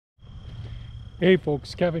Hey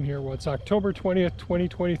folks, Kevin here. Well, it's October 20th,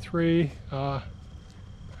 2023. I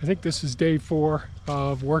think this is day 4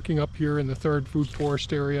 of working up here in the 3rd Food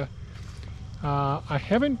Forest area. I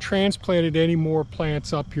haven't transplanted any more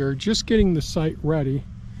plants up here, just getting the site ready,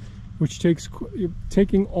 which takes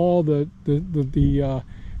taking all the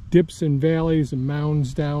dips and valleys and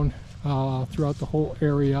mounds down throughout the whole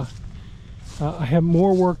area. I have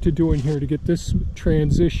more work to do in here to get this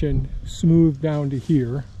transition smoothed down to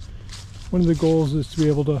here. One of the goals is to be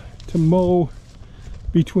able to mow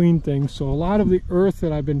between things. So a lot of the earth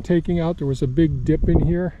that I've been taking out, there was a big dip in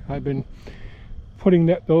here. I've been putting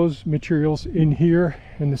those materials in here,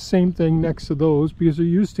 and the same thing next to those, because there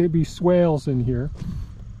used to be swales in here,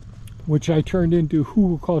 which I turned into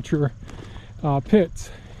hugelkultur pits.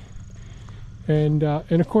 And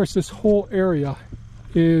of course this whole area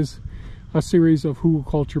is a series of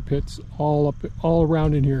hugelkultur pits all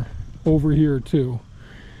around in here, over here too.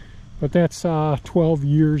 But that's 12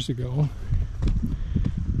 years ago.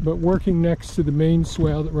 But working next to the main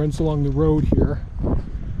swale that runs along the road here,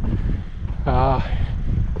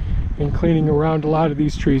 and cleaning around a lot of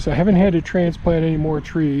these trees. I haven't had to transplant any more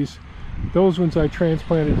trees. Those ones I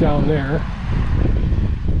transplanted down there.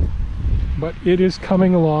 But it is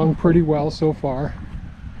coming along pretty well so far.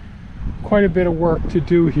 Quite a bit of work to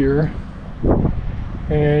do here.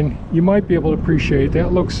 And you might be able to appreciate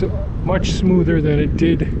that looks much smoother than it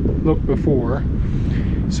did look before.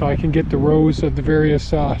 So I can get the rows of the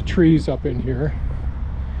various trees up in here.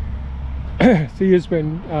 Thea's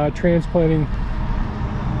been transplanting.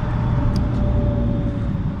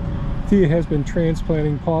 Thea has been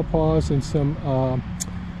transplanting pawpaws and some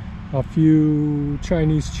a few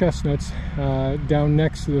Chinese chestnuts down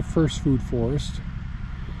next to the 1st Food Forest.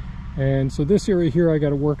 And so this area here I got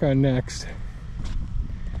to work on next.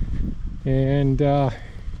 And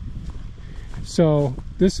so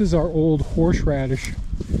this is our old horseradish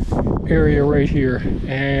area right here,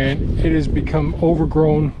 and it has become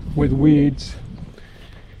overgrown with weeds,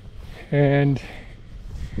 and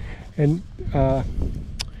I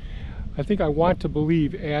think I want to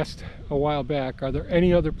believe asked a while back, are there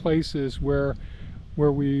any other places where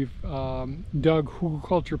we've dug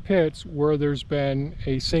hugelkultur pits where there's been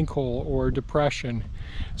a sinkhole or depression?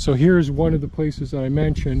 So here's one of the places that I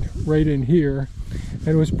mentioned, right in here, and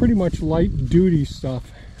it was pretty much light duty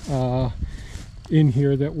stuff in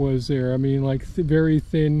here that was there. I mean, like very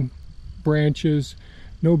thin branches,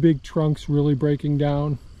 no big trunks really breaking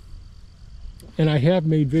down. And I have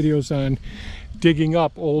made videos on digging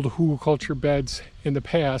up old hugelkultur beds in the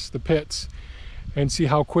past, the pits, and see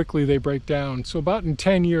how quickly they break down. So about in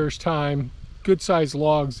 10 years time, good sized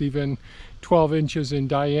logs, even 12 inches in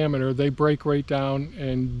diameter, they break right down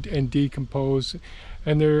and decompose.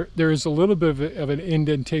 And there is a little bit of an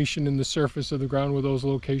indentation in the surface of the ground where those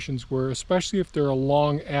locations were, especially if they're a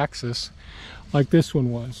long axis like this one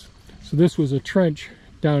was. So this was a trench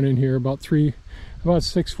down in here about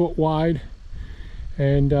 6 foot wide,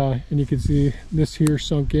 and you can see this here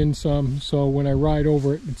sunk in some, so when I ride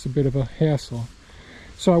over it, it's a bit of a hassle.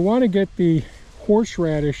 So I want to get the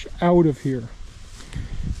horseradish out of here.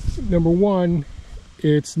 Number one,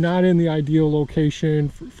 it's not in the ideal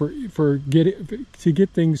location to get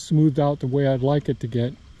things smoothed out the way I'd like it to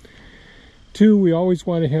get. 2, we always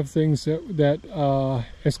want to have things that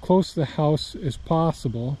as close to the house as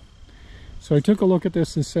possible. So I took a look at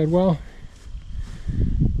this and said, well,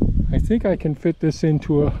 I think I can fit this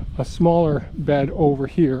into a smaller bed over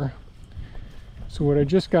here. So what I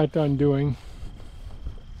just got done doing,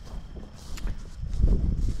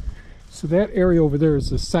 so that area over there is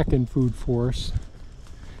the 2nd Food Forest,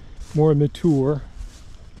 more mature.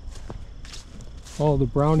 All the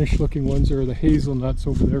brownish looking ones are the hazelnuts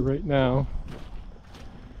over there right now.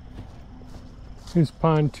 There's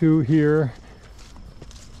pond 2 here.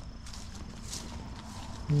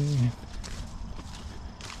 And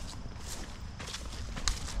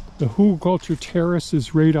the hugelkultur terrace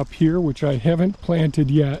is right up here, which I haven't planted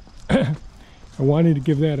yet. I wanted to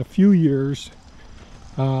give that a few years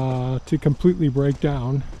to completely break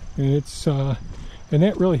down, and it's and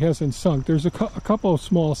that really hasn't sunk. There's a couple of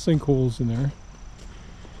small sinkholes in there.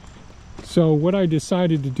 So what I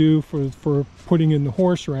decided to do for putting in the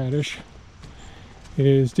horseradish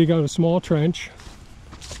is dig out a small trench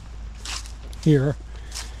here,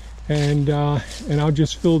 and I'll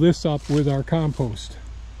just fill this up with our compost.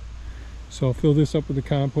 So I'll fill this up with the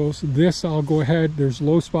compost. This I'll go ahead, there's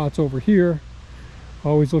low spots over here,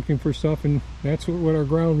 always looking for stuff, and that's what our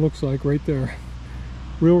ground looks like right there.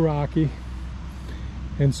 Real rocky.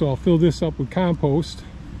 And so I'll fill this up with compost,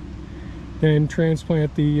 then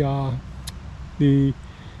transplant the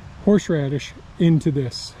horseradish into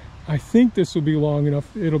this. I think this will be long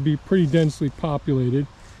enough. It'll be pretty densely populated,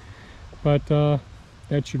 but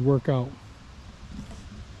that should work out.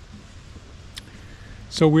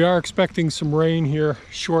 So we are expecting some rain here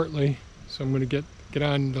shortly. So I'm going to get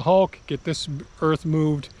on the hulk, get this earth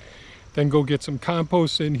moved, then go get some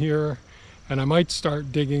compost in here, and I might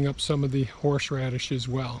start digging up some of the horseradish as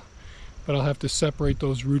well. But I'll have to separate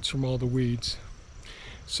those roots from all the weeds.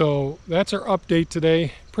 So that's our update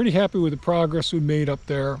today. Pretty happy with the progress we made up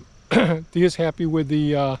there. Thea's happy with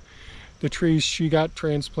the trees she got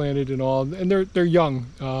transplanted and all, and they're young.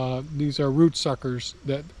 These are root suckers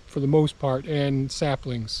that, for the most part, and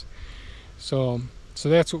saplings. So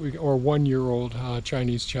that's what or 1-year-old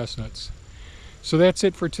Chinese chestnuts. So that's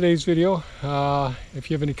it for today's video. If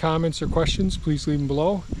you have any comments or questions, please leave them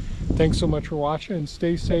below. Thanks so much for watching, and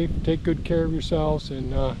stay safe, take good care of yourselves,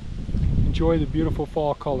 and enjoy the beautiful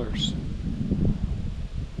fall colors.